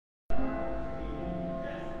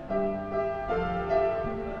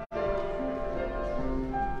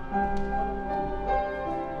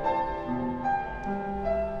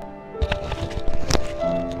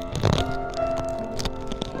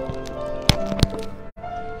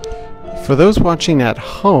For those watching at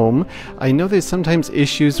home, I know there's sometimes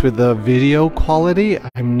issues with the video quality.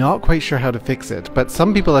 I'm not quite sure how to fix it, but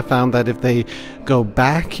some people have found that if they go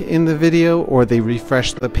back in the video or they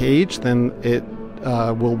refresh the page, then it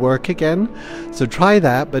will work again. So try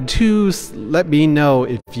that, but do let me know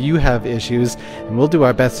if you have issues and we'll do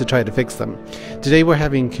our best to try to fix them. Today we're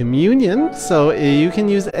having communion, so you can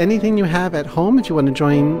use anything you have at home if you want to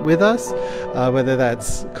join with us, whether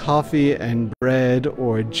that's coffee and bread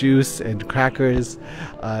or juice and crackers.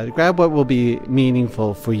 Grab what will be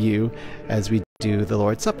meaningful for you as we do the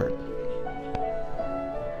Lord's Supper.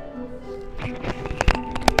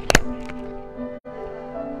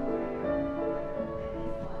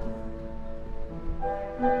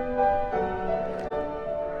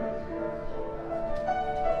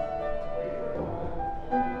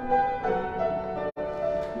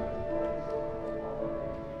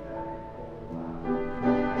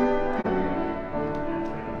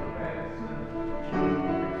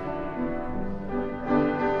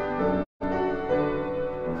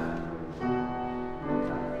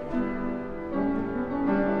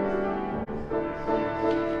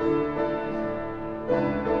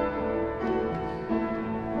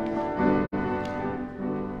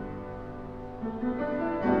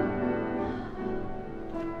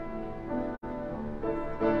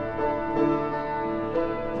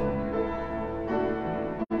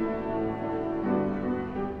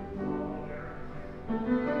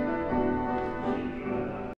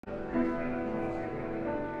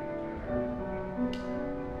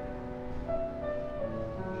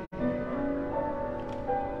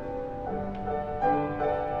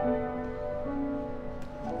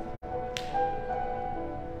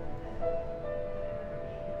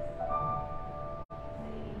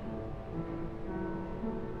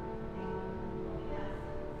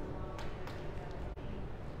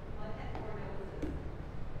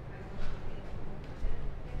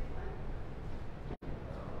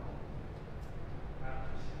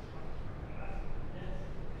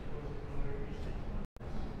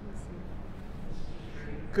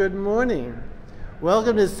 Good morning.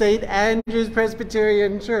 Welcome to St. Andrew's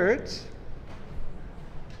Presbyterian Church.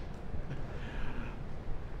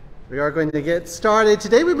 We are going to get started.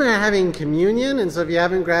 Today we've been having communion, and so if you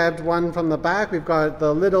haven't grabbed one from the back, we've got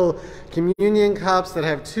the little communion cups that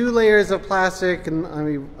have 2 layers of plastic, and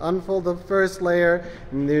we unfold the first layer,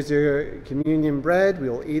 and there's your communion bread.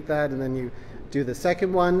 We'll eat that, and then you do the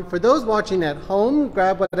second one. For those watching at home,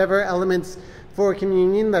 grab whatever elements for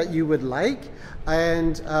communion that you would like.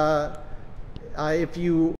 And if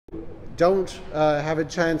you don't have a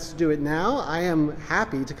chance to do it now, I am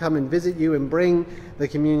happy to come and visit you and bring the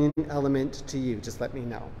communion element to you. Just let me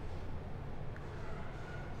know.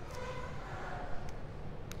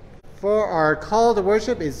 For our call to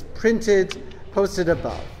worship is posted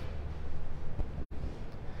above.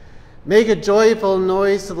 Make a joyful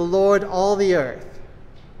noise to the Lord, all the earth.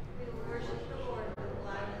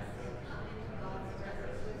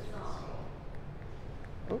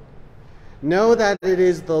 Know that it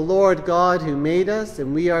is the Lord God who made us,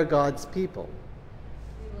 and we are God's people.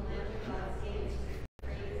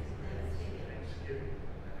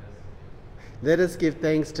 Let us give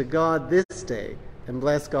thanks to God this day and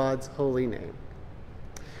bless God's holy name.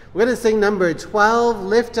 We're going to sing number 12,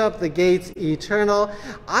 Lift Up the Gates Eternal.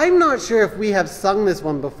 I'm not sure if we have sung this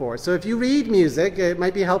one before, so if you read music, it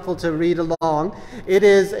might be helpful to read along. It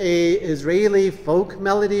is a Israeli folk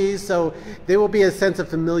melody, so there will be a sense of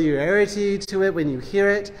familiarity to it when you hear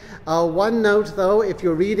it. One note, though, if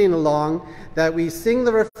you're reading along, that we sing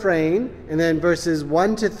the refrain, and then verses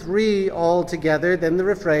 1 to 3 all together, then the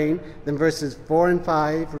refrain, then verses 4 and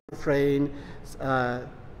 5, refrain,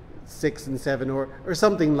 6 and 7 or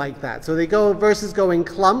something like that. So verses go in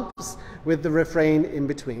clumps with the refrain in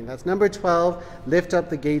between. That's number 12, Lift Up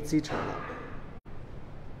the Gates Eternal.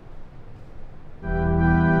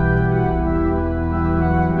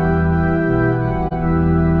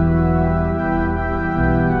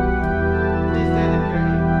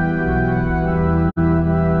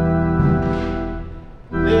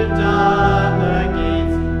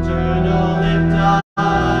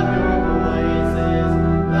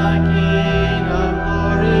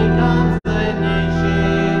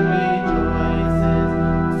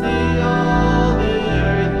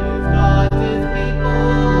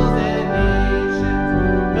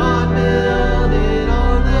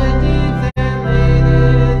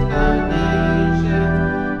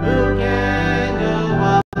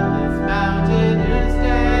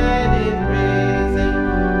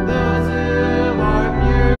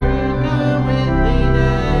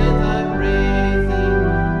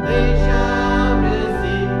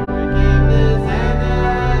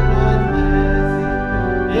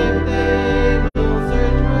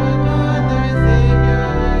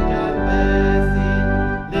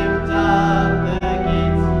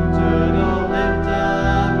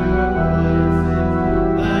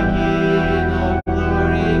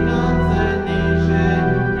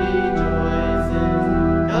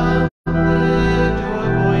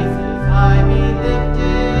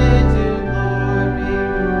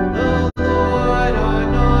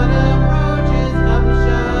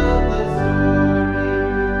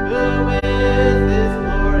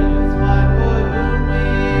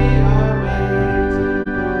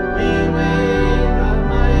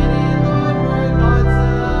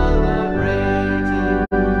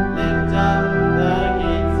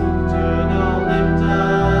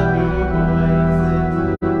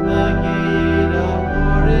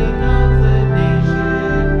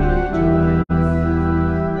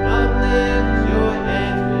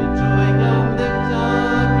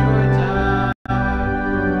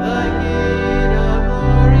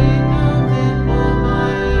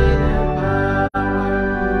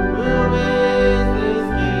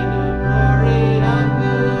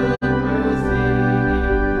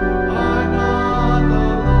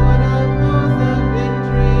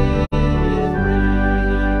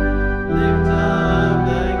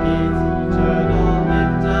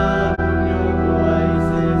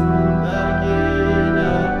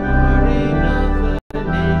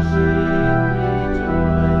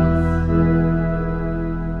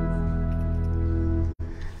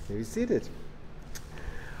 seated.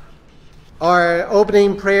 Our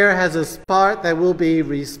opening prayer has a spot that will be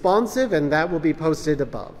responsive, and that will be posted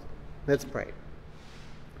above. Let's pray.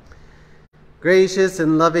 Gracious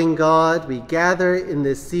and loving God, we gather in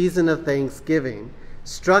this season of Thanksgiving,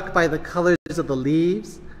 struck by the colors of the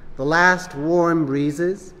leaves, the last warm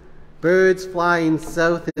breezes, birds flying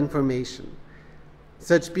south in formation.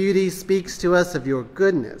 Such beauty speaks to us of your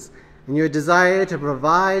goodness and your desire to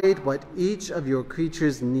provide what each of your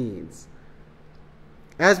creatures needs.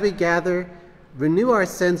 As we gather, renew our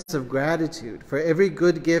sense of gratitude for every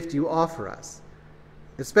good gift you offer us.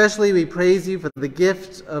 Especially we praise you for the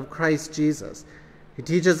gift of Christ Jesus, who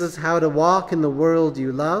teaches us how to walk in the world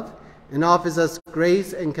you love and offers us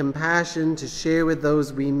grace and compassion to share with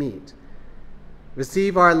those we meet.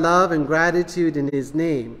 Receive our love and gratitude in his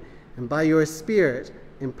name, and by your Spirit,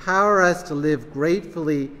 empower us to live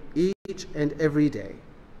gratefully each and every day.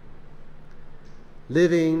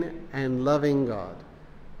 Living and loving God,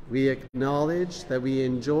 we acknowledge that we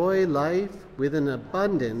enjoy life with an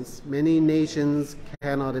abundance many nations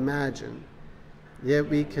cannot imagine. Yet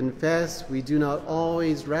we confess we do not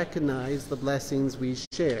always recognize the blessings we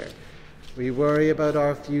share. We worry about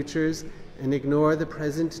our futures and ignore the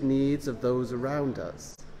present needs of those around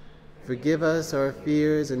us. Forgive us our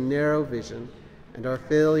fears and narrow vision and our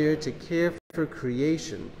failure to care for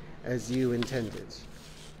creation as you intended.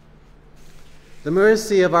 The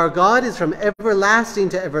mercy of our God is from everlasting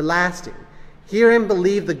to everlasting. Hear and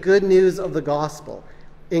believe the good news of the gospel.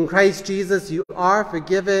 In Christ Jesus, you are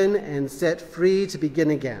forgiven and set free to begin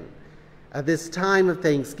again. At this time of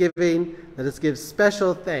Thanksgiving, let us give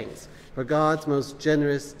special thanks for God's most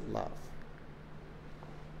generous love.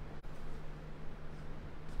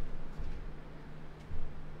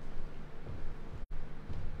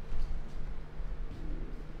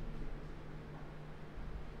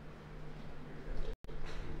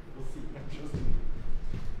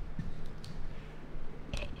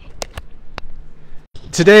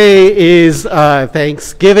 Today is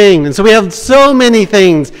Thanksgiving, and so we have so many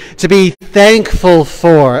things to be thankful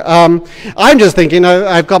for. I'm just thinking,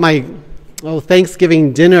 I've got my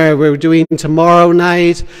Thanksgiving dinner we're doing tomorrow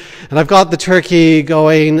night, and I've got the turkey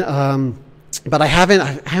going, but I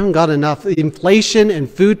haven't got enough. Inflation and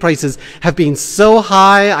food prices have been so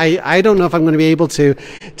high. I don't know if I'm going to be able to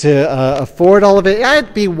afford all of it.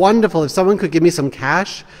 It'd be wonderful if someone could give me some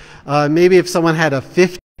cash. Maybe if someone had a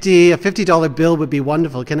 $50 bill would be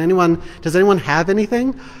wonderful. Does anyone have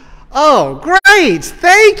anything? Oh, great!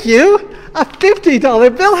 Thank you! A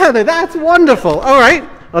 $50 bill, Heather. That's wonderful. All right.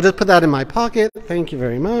 I'll just put that in my pocket. Thank you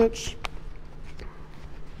very much.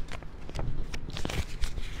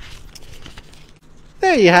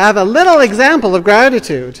 There you have a little example of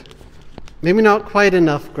gratitude. Maybe not quite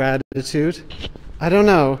enough gratitude. I don't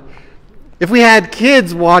know. If we had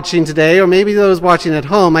kids watching today, or maybe those watching at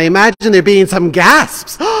home, I imagine there being some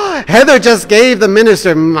gasps. Heather just gave the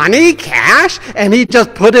minister money, cash, and he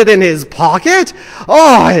just put it in his pocket?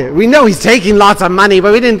 Oh, we know he's taking lots of money,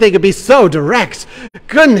 but we didn't think it'd be so direct.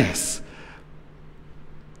 Goodness.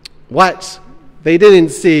 What they didn't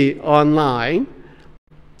see online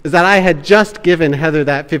is that I had just given Heather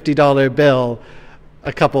that $50 bill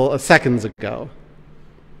a couple of seconds ago.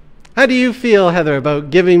 How do you feel, Heather,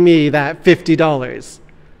 about giving me that $50?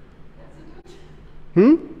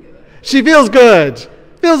 She feels good.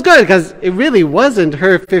 Feels good because it really wasn't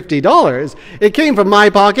her $50. It came from my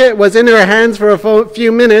pocket, was in her hands for a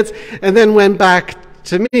few minutes, and then went back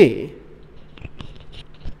to me.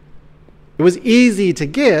 It was easy to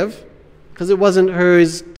give because it wasn't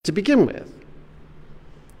hers to begin with.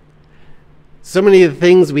 So many of the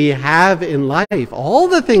things we have in life, all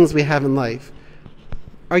the things we have in life,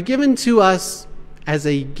 are given to us as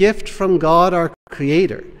a gift from God, our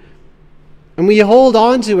Creator. And we hold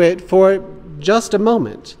on to it for just a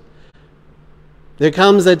moment. There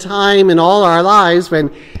comes a time in all our lives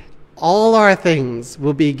when all our things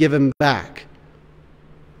will be given back.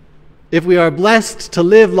 If we are blessed to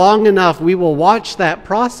live long enough, we will watch that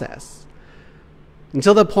process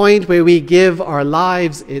until the point where we give our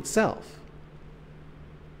lives itself.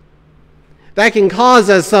 That can cause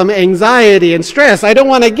us some anxiety and stress. I don't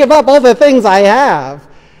want to give up all the things I have.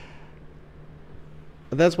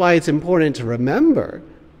 But that's why it's important to remember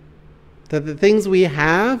that the things we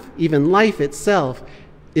have, even life itself,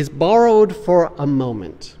 is borrowed for a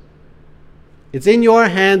moment. It's in your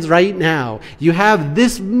hands right now. You have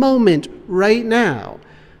this moment right now.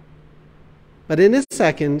 But in a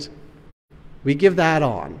second, we give that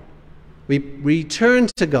on. We return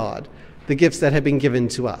to God the gifts that have been given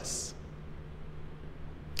to us.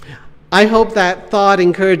 I hope that thought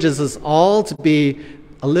encourages us all to be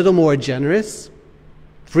a little more generous,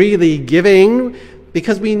 freely giving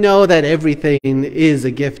because we know that everything is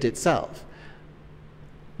a gift itself.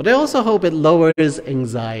 But I also hope it lowers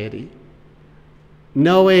anxiety,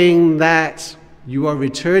 knowing that you are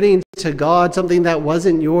returning to God something that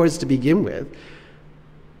wasn't yours to begin with.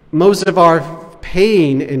 Most of our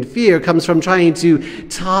pain and fear comes from trying to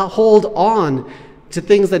hold on to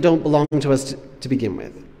things that don't belong to us to begin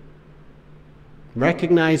with.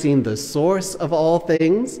 Recognizing the source of all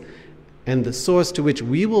things and the source to which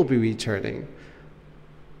we will be returning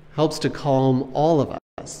helps to calm all of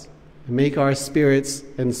us and make our spirits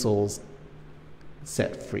and souls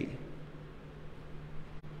set free.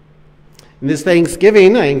 In this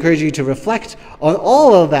Thanksgiving, I encourage you to reflect on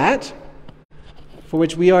all of that for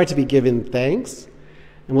which we are to be given thanks.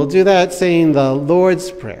 And we'll do that saying the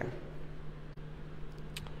Lord's Prayer.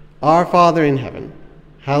 Our Father in heaven,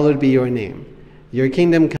 hallowed be your name. Your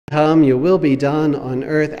kingdom come, your will be done on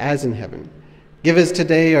earth as in heaven. Give us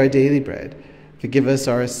today our daily bread. Forgive us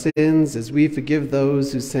our sins as we forgive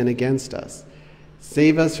those who sin against us.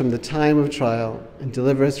 Save us from the time of trial and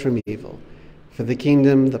deliver us from evil. For the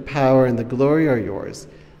kingdom, the power, and the glory are yours,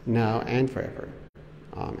 now and forever.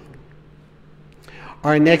 Amen.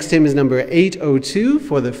 Our next hymn is number 802,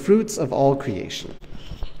 For the Fruits of All Creation.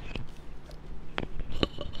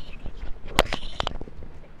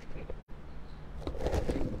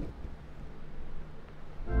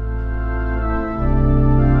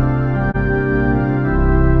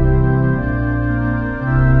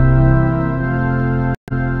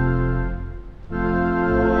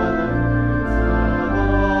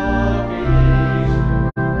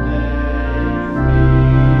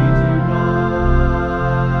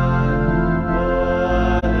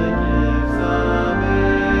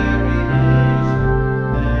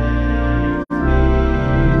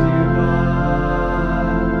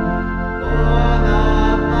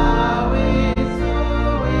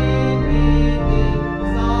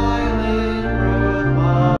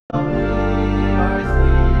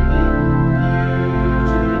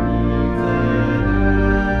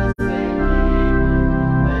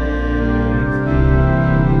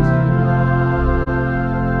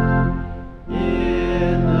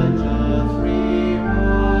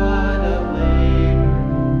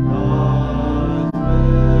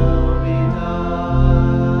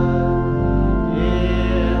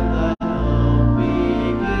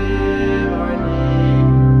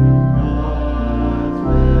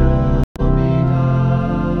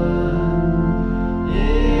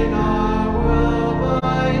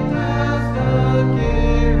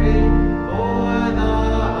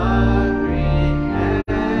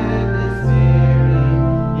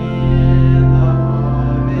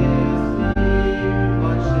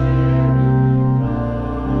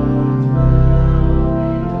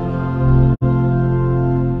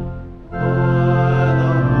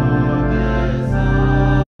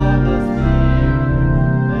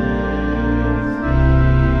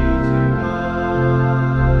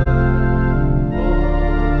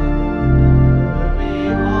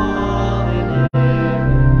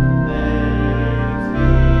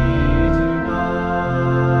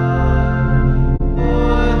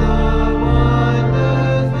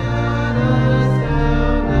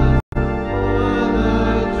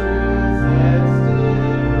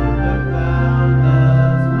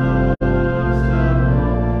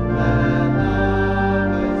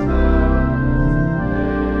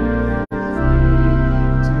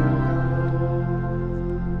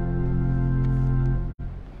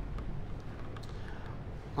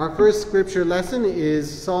 Our first scripture lesson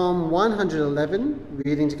is Psalm 111,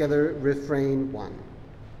 reading together refrain 1.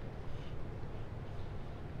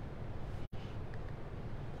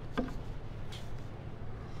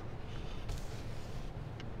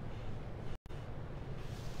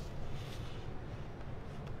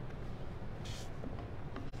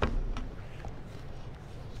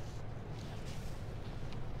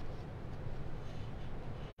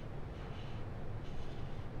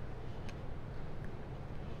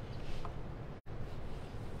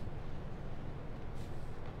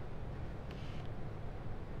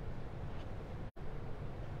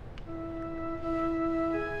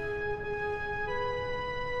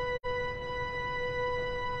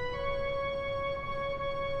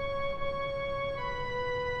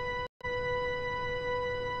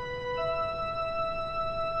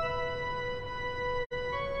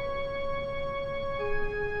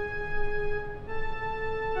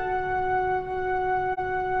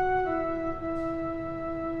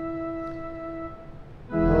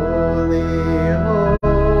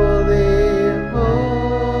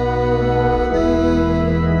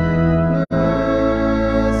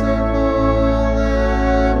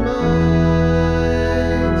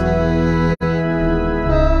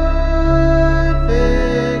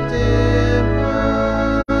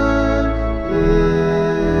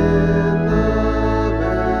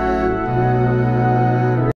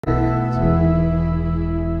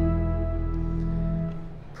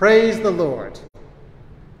 Praise the Lord.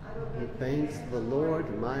 I will give thanks to the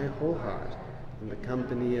Lord with my whole heart, in the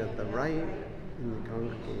company of the right in the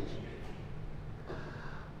congregation.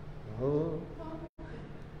 Oh,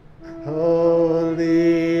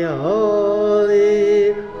 holy,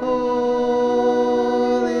 holy,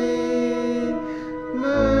 holy,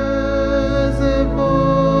 merciful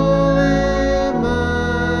and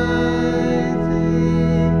mighty,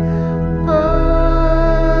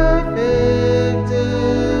 perfect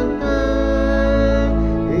in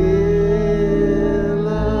power, in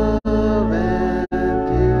love and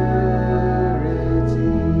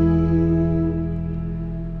purity.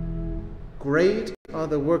 Great are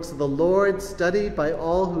the works of the Lord, studied by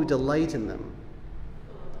all who delight in them.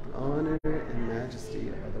 Honor and majesty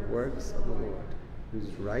are the works of the Lord, whose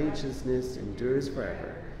righteousness endures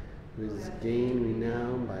forever, whose gain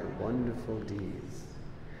renowned by wonderful deeds.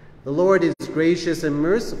 The Lord is gracious and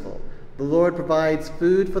merciful. The Lord provides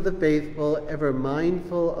food for the faithful, ever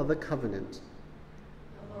mindful of the covenant.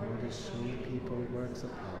 The Lord has shown people works of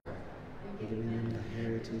power, giving them the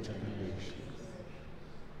heritage of the nations.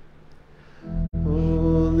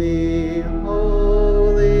 Holy,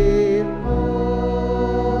 holy,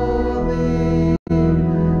 holy,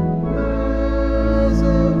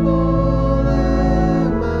 merciful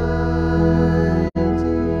and mighty,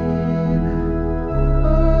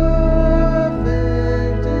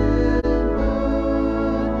 perfect in power,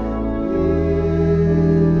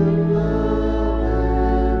 in love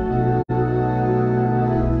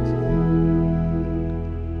and purity.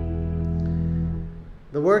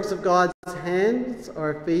 The works of God's hands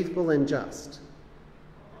are faithful and just.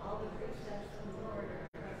 All the precepts of the Lord are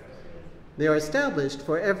trustworthy. They are established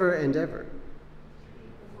forever and ever.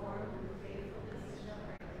 Performed with faithfulness and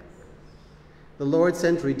uprightness. The Lord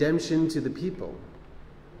sent redemption to the people.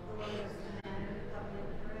 The Lord has commanded the covenant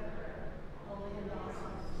forever. Holy and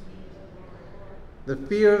awesome is the name of the Lord. The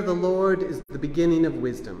fear of the Lord is the beginning of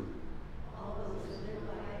wisdom. All those who live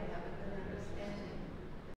by it have a good understanding.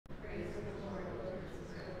 Praise of the Lord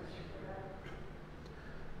endures forever.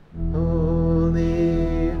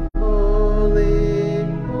 Holy, holy,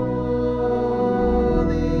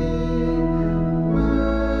 holy,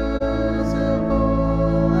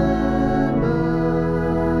 merciful and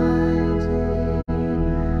mighty,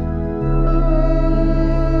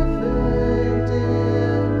 perfect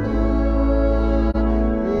in power, in love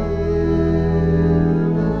and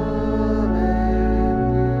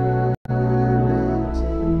purity.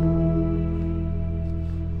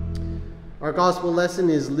 Our gospel lesson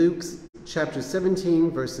is Luke chapter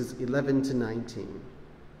 17, verses 11 to 19.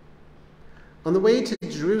 On the way to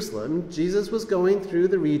Jerusalem, Jesus was going through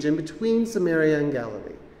the region between Samaria and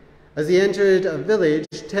Galilee. As he entered a village,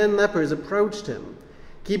 10 lepers approached him.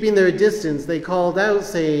 Keeping their distance, they called out,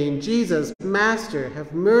 saying, "Jesus, Master,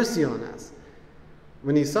 have mercy on us."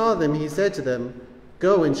 When he saw them, he said to them,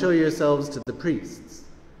 "Go and show yourselves to the priests."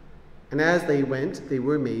 And as they went, they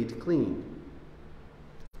were made clean.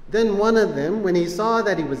 Then one of them, when he saw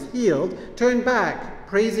that he was healed, turned back,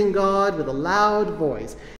 praising God with a loud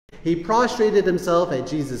voice. He prostrated himself at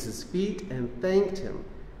Jesus' feet and thanked him,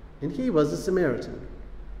 and he was a Samaritan.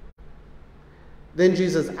 Then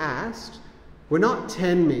Jesus asked, "Were not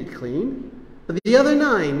 10 made clean? But the other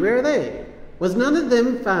 9, where are they? Was none of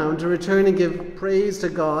them found to return and give praise to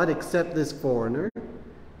God except this foreigner?"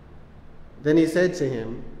 Then he said to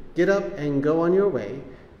him, "Get up and go on your way.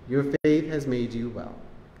 Your faith has made you well."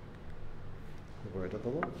 The word of the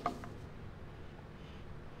Lord.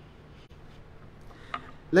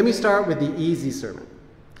 Let me start with the easy sermon.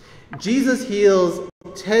 Jesus heals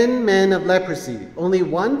 10 men of leprosy. Only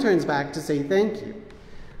one turns back to say thank you.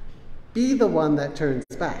 Be the one that turns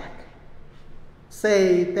back.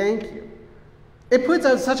 Say thank you. It puts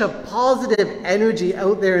out such a positive energy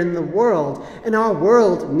out there in the world, and our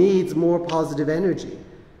world needs more positive energy.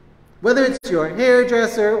 Whether it's your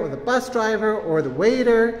hairdresser or the bus driver or the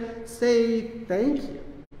waiter, say thank you.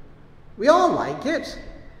 We all like it.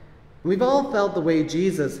 We've all felt the way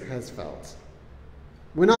Jesus has felt.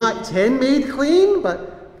 We're not 10 made clean,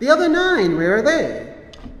 but the other 9, where are they?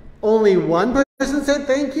 Only one person said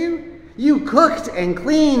thank you? You cooked and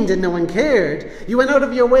cleaned and no one cared. You went out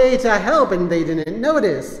of your way to help and they didn't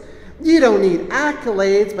notice. You don't need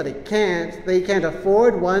accolades, but they can't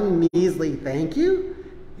afford one measly thank you?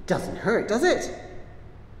 It doesn't hurt, does it?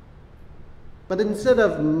 But instead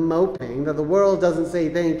of moping that the world doesn't say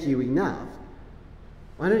thank you enough,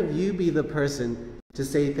 why don't you be the person to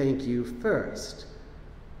say thank you first?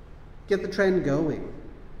 Get the trend going.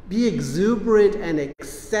 Be exuberant and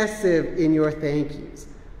excessive in your thank yous.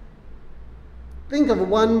 Think of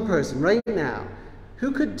one person right now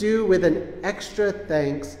who could do with an extra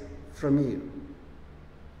thanks from you?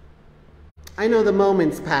 I know the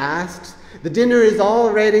moment's passed. The dinner is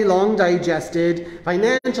already long digested.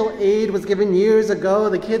 Financial aid was given years ago.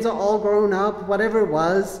 The kids are all grown up, whatever it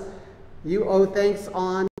was. You owe thanks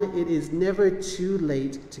on. It is never too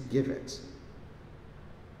late to give it.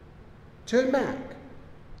 Turn back,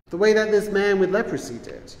 the way that this man with leprosy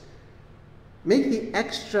did. Make the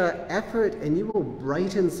extra effort and you will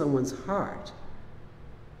brighten someone's heart.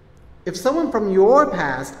 If someone from your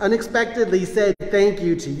past unexpectedly said thank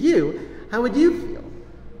you to you, how would you feel?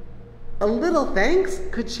 A little thanks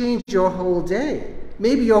could change your whole day,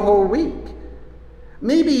 maybe your whole week.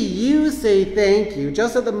 Maybe you say thank you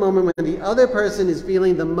just at the moment when the other person is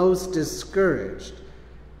feeling the most discouraged.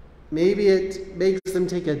 Maybe it makes them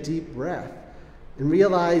take a deep breath and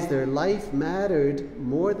realize their life mattered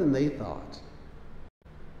more than they thought.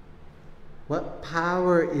 What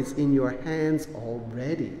power is in your hands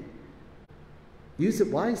already? Use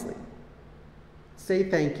it wisely. Say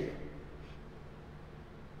thank you.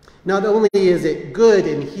 Not only is it good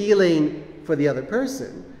and healing for the other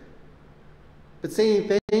person, but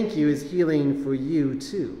saying thank you is healing for you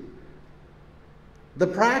too. The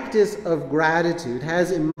practice of gratitude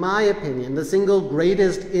has, in my opinion, the single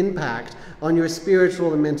greatest impact on your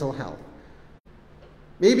spiritual and mental health.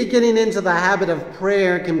 Maybe getting into the habit of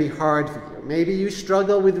prayer can be hard for you. Maybe you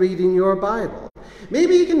struggle with reading your Bible.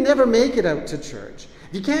 Maybe you can never make it out to church.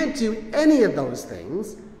 If you can't do any of those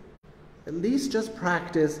things, at least just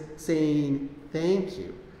practice saying thank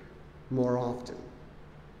you more often.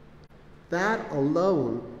 That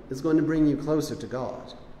alone is going to bring you closer to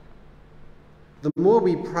God. The more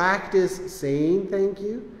we practice saying thank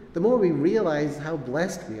you, the more we realize how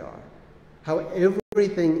blessed we are, how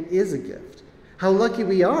everything is a gift, how lucky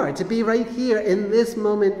we are to be right here in this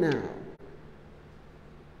moment now.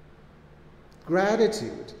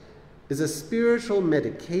 Gratitude is a spiritual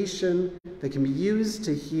medication that can be used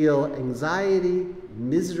to heal anxiety,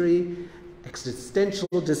 misery, existential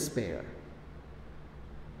despair.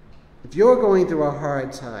 If you're going through a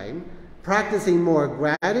hard time, practicing more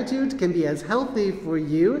gratitude can be as healthy for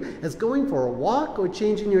you as going for a walk or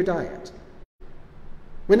changing your diet.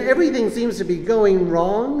 When everything seems to be going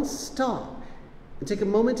wrong, stop and take a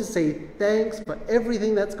moment to say thanks for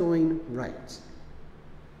everything that's going right.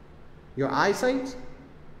 Your eyesight,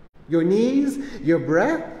 your knees, your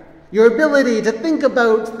breath, your ability to think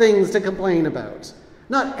about things to complain about.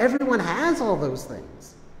 Not everyone has all those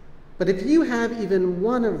things. But if you have even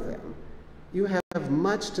one of them, you have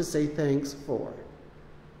much to say thanks for.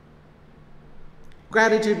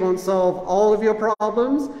 Gratitude won't solve all of your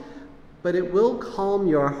problems, but it will calm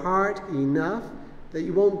your heart enough that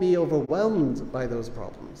you won't be overwhelmed by those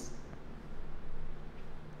problems.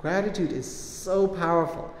 Gratitude is so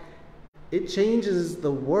powerful. It changes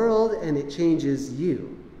the world and it changes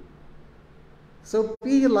you. So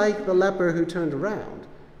be like the leper who turned around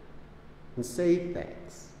and say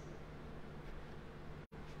thanks.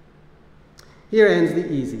 Here ends the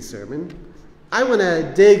easy sermon. I want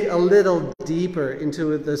to dig a little deeper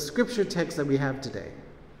into the scripture text that we have today.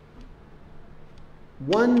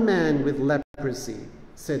 One man with leprosy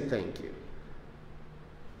said thank you.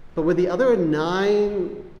 But were the other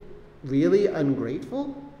 9 really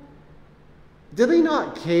ungrateful? Did they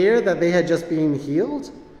not care that they had just been healed?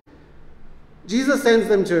 Jesus sends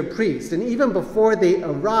them to a priest, and even before they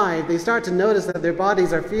arrive, they start to notice that their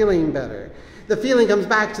bodies are feeling better. The feeling comes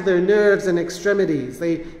back to their nerves and extremities.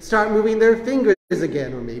 They start moving their fingers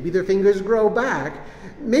again, or maybe their fingers grow back.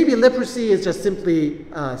 Maybe leprosy is just simply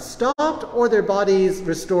stopped, or their bodies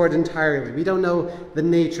restored entirely. We don't know the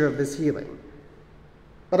nature of this healing.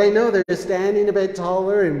 But I know they're standing a bit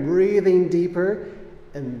taller and breathing deeper,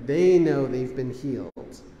 and they know they've been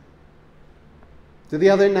healed. Do the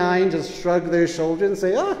other 9 just shrug their shoulders and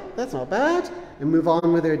say, "Oh, that's not bad," and move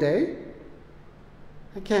on with their day?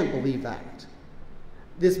 I can't believe that.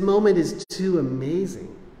 This moment is too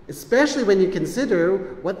amazing, especially when you consider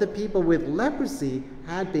what the people with leprosy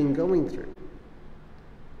had been going through.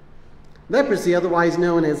 Leprosy, otherwise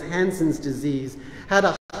known as Hansen's disease, had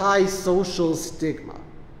a high social stigma.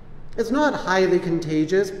 It's not highly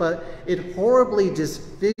contagious, but it horribly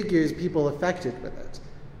disfigures people affected with it.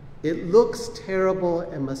 It looks terrible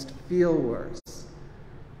and must feel worse.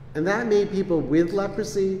 And that made people with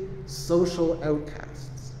leprosy social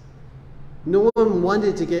outcasts. No one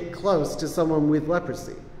wanted to get close to someone with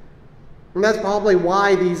leprosy. And that's probably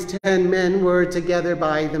why these 10 men were together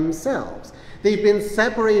by themselves. They've been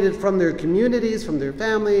separated from their communities, from their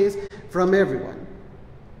families, from everyone.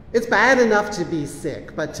 It's bad enough to be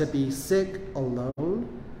sick, but to be sick alone?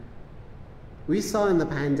 We saw in the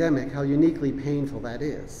pandemic how uniquely painful that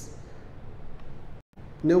is.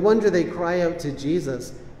 No wonder they cry out to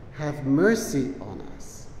Jesus, "Have mercy on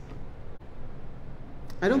us."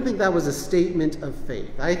 I don't think that was a statement of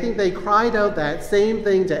faith. I think they cried out that same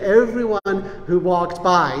thing to everyone who walked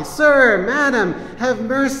by. "Sir, madam, have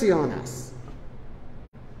mercy on us."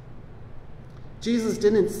 Jesus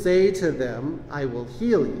didn't say to them, "I will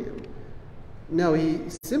heal you." No, he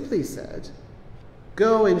simply said,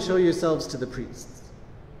 "Go and show yourselves to the priests."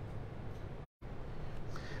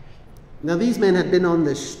 Now these men had been on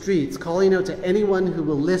the streets calling out to anyone who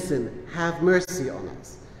will listen, "Have mercy on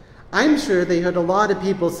us." I'm sure they heard a lot of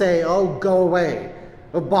people say, "Oh, go away,"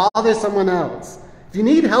 or "Bother someone else. If you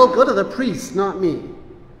need help, go to the priest, not me."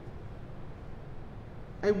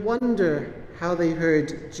 I wonder how they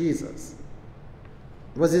heard Jesus.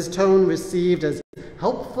 Was his tone received as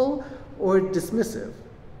helpful or dismissive?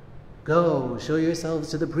 "Go, show yourselves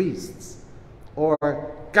to the priests," or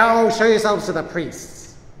 "Go, show yourselves to the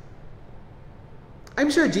priests." I'm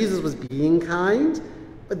sure Jesus was being kind,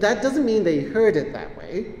 but that doesn't mean they heard it that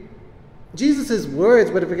way. Jesus' words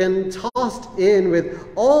would have been tossed in with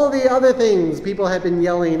all the other things people had been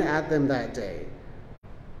yelling at them that day.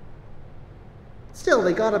 Still,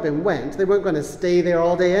 they got up and went. They weren't going to stay there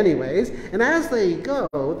all day anyways. And as they go,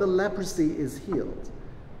 the leprosy is healed.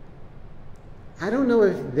 I don't know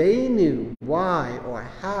if they knew why or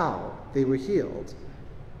how they were healed.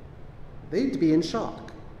 They'd be in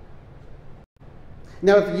shock.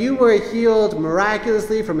 Now, if you were healed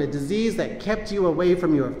miraculously from a disease that kept you away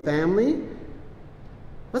from your family,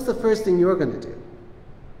 what's the first thing you're going to do?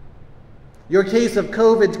 Your case of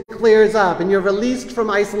COVID clears up and you're released from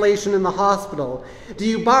isolation in the hospital. Do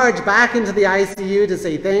you barge back into the ICU to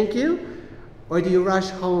say thank you? Or do you rush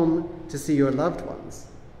home to see your loved ones?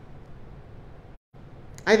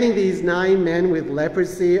 I think these 9 men with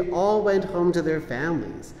leprosy all went home to their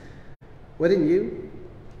families. Wouldn't you?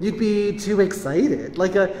 You'd be too excited,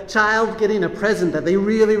 like a child getting a present that they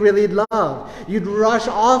really, really love. You'd rush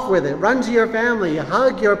off with it, run to your family,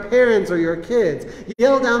 hug your parents or your kids,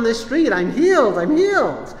 yell down the street, "I'm healed, I'm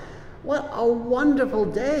healed." What a wonderful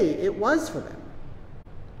day it was for them.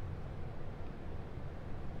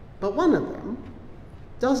 But one of them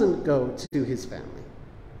doesn't go to his family.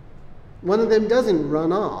 One of them doesn't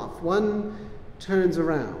run off. One turns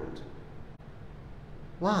around.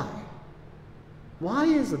 Why? Why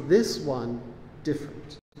is this one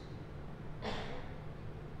different?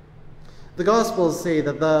 The Gospels say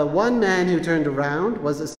that the one man who turned around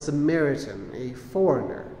was a Samaritan, a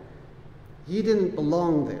foreigner. He didn't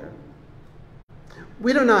belong there.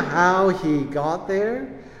 We don't know how he got there.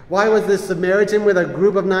 Why was this Samaritan with a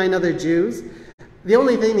group of 9 other Jews? The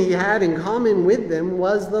only thing he had in common with them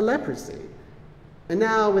was the leprosy. And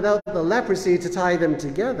now, without the leprosy to tie them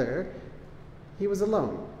together, he was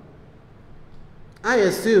alone. I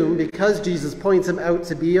assume, because Jesus points him out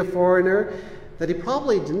to be a foreigner, that he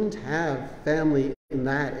probably didn't have family in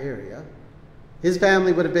that area. His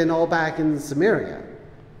family would have been all back in Samaria.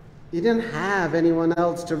 He didn't have anyone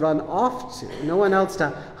else to run off to, no one else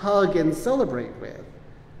to hug and celebrate with.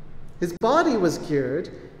 His body was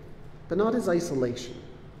cured, but not his isolation.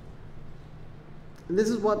 And this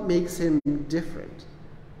is what makes him different.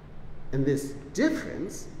 And this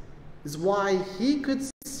difference is why he could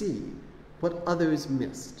see what others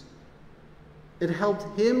missed. It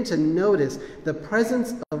helped him to notice the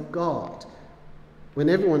presence of God when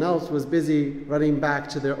everyone else was busy running back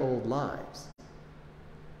to their old lives.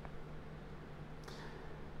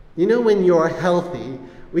 You know, when you're healthy,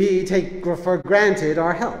 we take for granted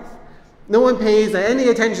our health. No one pays any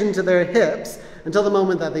attention to their hips until the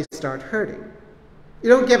moment that they start hurting. You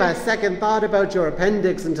don't give a second thought about your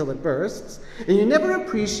appendix until it bursts, and you never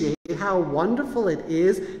appreciate how wonderful it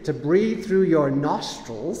is to breathe through your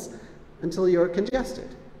nostrils until you're congested.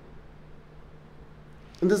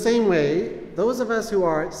 In the same way, those of us who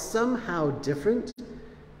are somehow different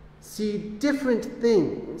see different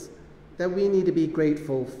things that we need to be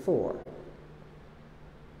grateful for.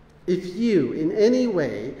 If you, in any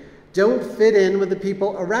way, don't fit in with the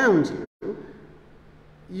people around you,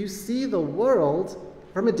 you see the world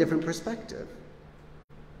from a different perspective,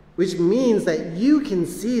 which means that you can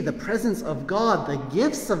see the presence of God, the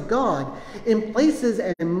gifts of God, in places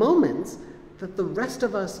and moments that the rest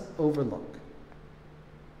of us overlook.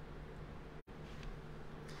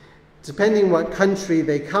 Depending what country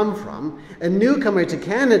they come from, a newcomer to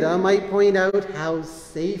Canada might point out how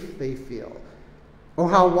safe they feel, or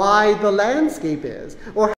how wide the landscape is,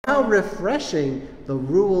 or how refreshing the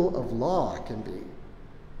rule of law can be.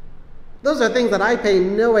 Those are things that I pay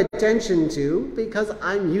no attention to because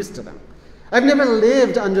I'm used to them. I've never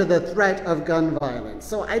lived under the threat of gun violence,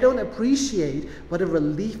 so I don't appreciate what a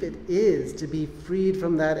relief it is to be freed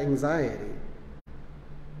from that anxiety.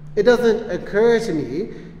 It doesn't occur to me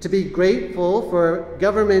to be grateful for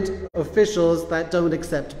government officials that don't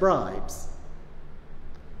accept bribes,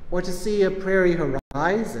 or to see a prairie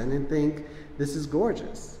horizon and think, this is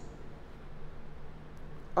gorgeous.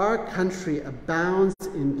 Our country abounds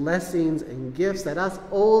in blessings and gifts that us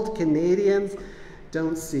old Canadians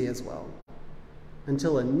don't see as well,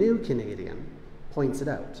 until a new Canadian points it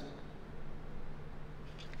out.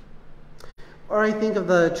 Or I think of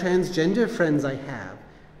the transgender friends I have,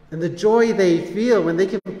 and the joy they feel when they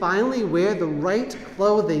can finally wear the right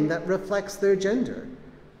clothing that reflects their gender.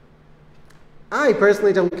 I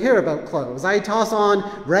personally don't care about clothes. I toss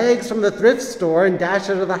on rags from the thrift store and dash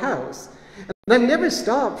out of the house. And I've never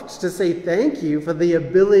stopped to say thank you for the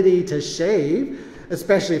ability to shave,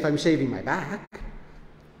 especially if I'm shaving my back.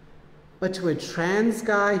 But to a trans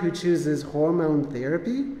guy who chooses hormone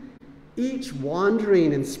therapy, each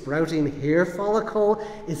wandering and sprouting hair follicle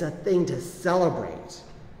is a thing to celebrate.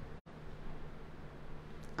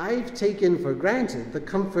 I've taken for granted the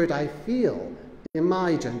comfort I feel in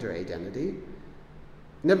my gender identity.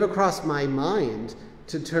 Never crossed my mind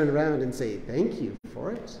to turn around and say thank you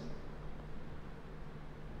for it.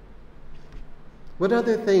 What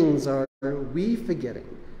other things are we forgetting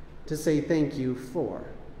to say thank you for?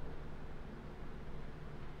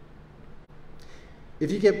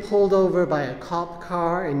 If you get pulled over by a cop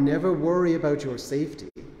car and never worry about your safety,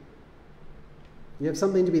 you have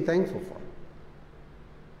something to be thankful for.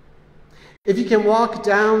 If you can walk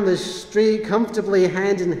down the street comfortably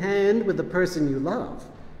hand in hand with the person you love,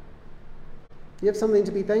 you have something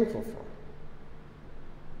to be thankful for.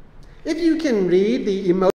 If you can read the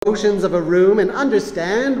emotions of a room and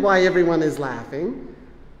understand why everyone is laughing,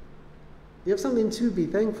 you have something to be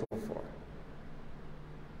thankful for.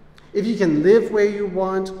 If you can live where you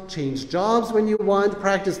want, change jobs when you want,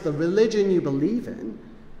 practice the religion you believe in,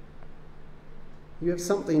 you have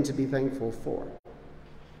something to be thankful for.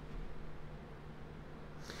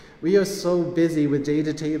 We are so busy with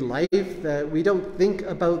day-to-day life that we don't think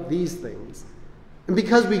about these things. And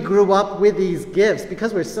because we grew up with these gifts,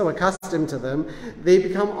 because we're so accustomed to them, they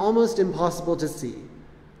become almost impossible to see.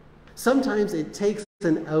 Sometimes it takes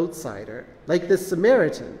an outsider, like this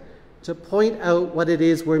Samaritan, to point out what it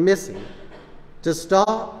is we're missing, to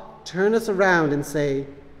stop, turn us around and say,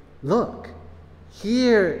 look,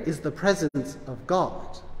 here is the presence of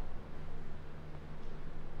God.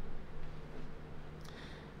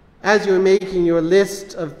 As you're making your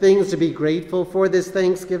list of things to be grateful for this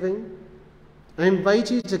Thanksgiving, I invite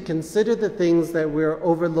you to consider the things that we're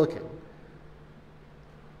overlooking.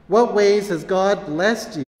 What ways has God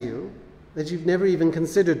blessed you that you've never even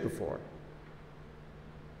considered before?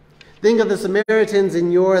 Think of the Samaritans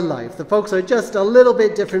in your life. The folks are just a little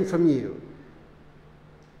bit different from you.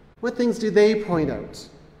 What things do they point out?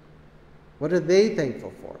 What are they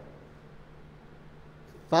thankful for?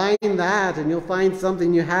 Find that and you'll find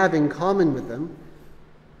something you have in common with them.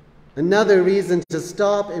 Another reason to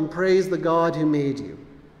stop and praise the God who made you.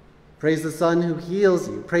 Praise the Son who heals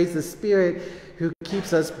you. Praise the Spirit who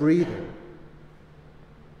keeps us breathing.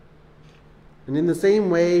 And in the same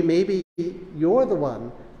way, maybe you're the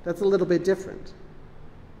one that's a little bit different.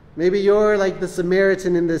 Maybe you're like the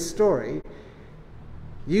Samaritan in this story.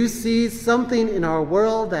 You see something in our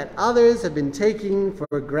world that others have been taking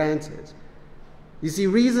for granted. You see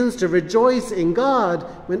reasons to rejoice in God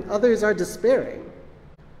when others are despairing.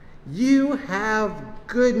 You have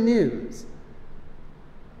good news.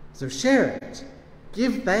 So share it.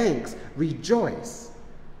 Give thanks. Rejoice.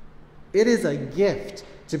 It is a gift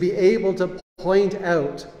to be able to point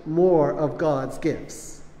out more of God's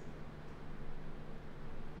gifts.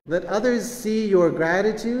 Let others see your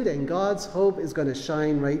gratitude, and God's hope is going to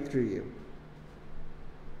shine right through you.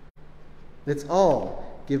 Let's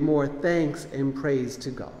all give more thanks and praise to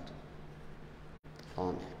God.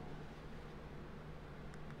 Amen.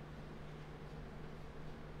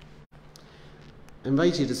 I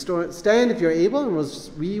invite you to stand if you're able,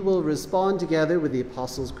 and we will respond together with the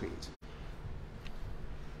Apostles' Creed.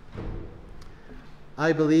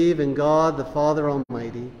 I believe in God, the Father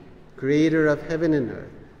Almighty, creator of heaven and earth.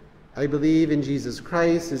 I believe in Jesus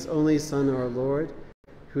Christ, his only Son, our Lord,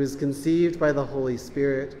 who is conceived by the Holy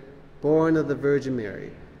Spirit, born of the Virgin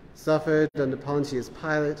Mary, suffered under Pontius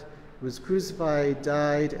Pilate, was crucified,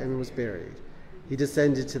 died, and was buried. He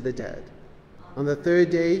descended to the dead. On the third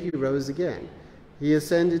day he rose again. He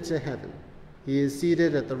ascended to heaven. He is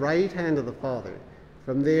seated at the right hand of the Father.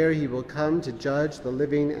 From there he will come to judge the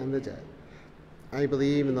living and the dead. I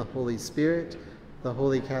believe in the Holy Spirit, the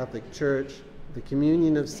Holy Catholic Church, the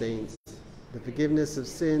communion of saints, the forgiveness of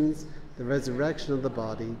sins, the resurrection of the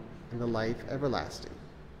body, and the life everlasting.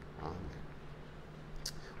 Amen.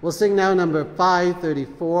 We'll sing now number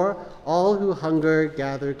 534, All Who Hunger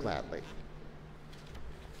Gather Gladly.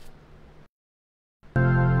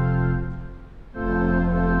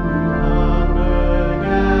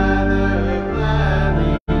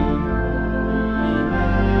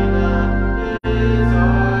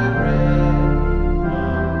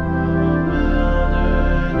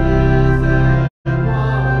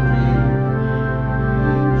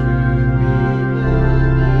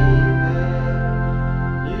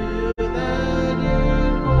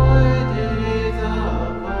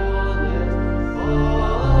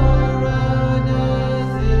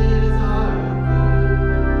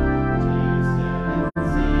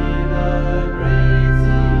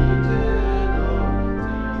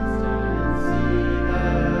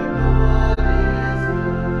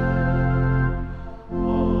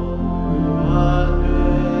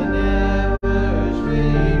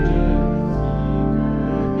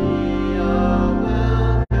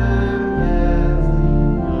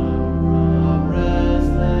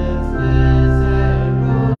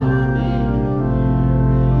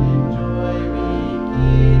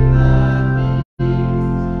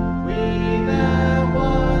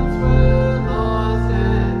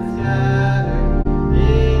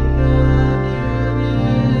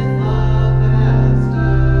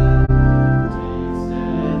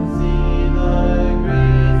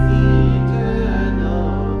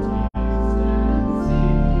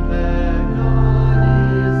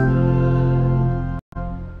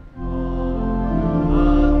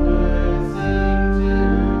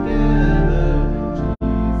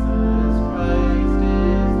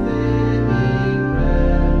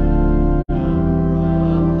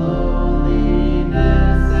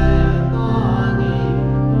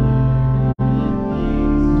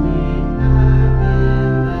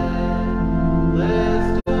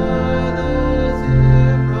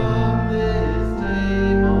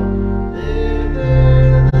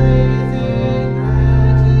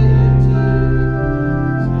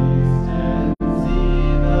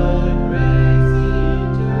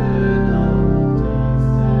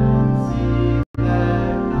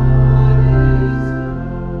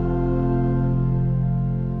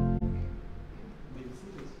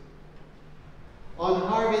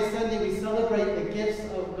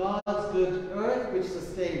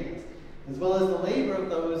 as well as the labor of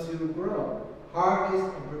those who grow, harvest,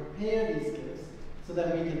 and prepare these gifts so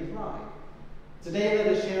that we can thrive. Today, let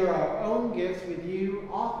us share our own gifts with you,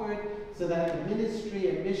 offered so that the ministry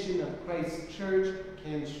and mission of Christ's Church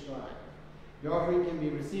can strive. Your offering can be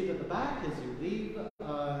received at the back as you leave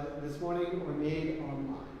this morning or made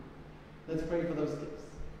online. Let's pray for those gifts.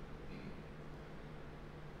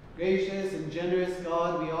 Gracious and generous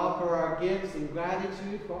God, we offer our gifts in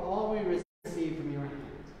gratitude for all we receive from your hand.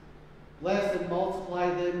 Bless and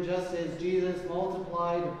multiply them just as Jesus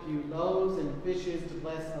multiplied a few loaves and fishes to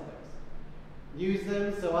bless others. Use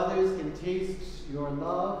them so others can taste your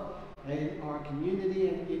love in our community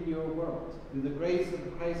and in your world. Through the grace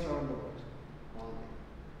of Christ our Lord. Amen.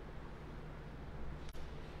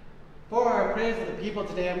 For our prayers for the people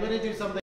today, I'm going to do something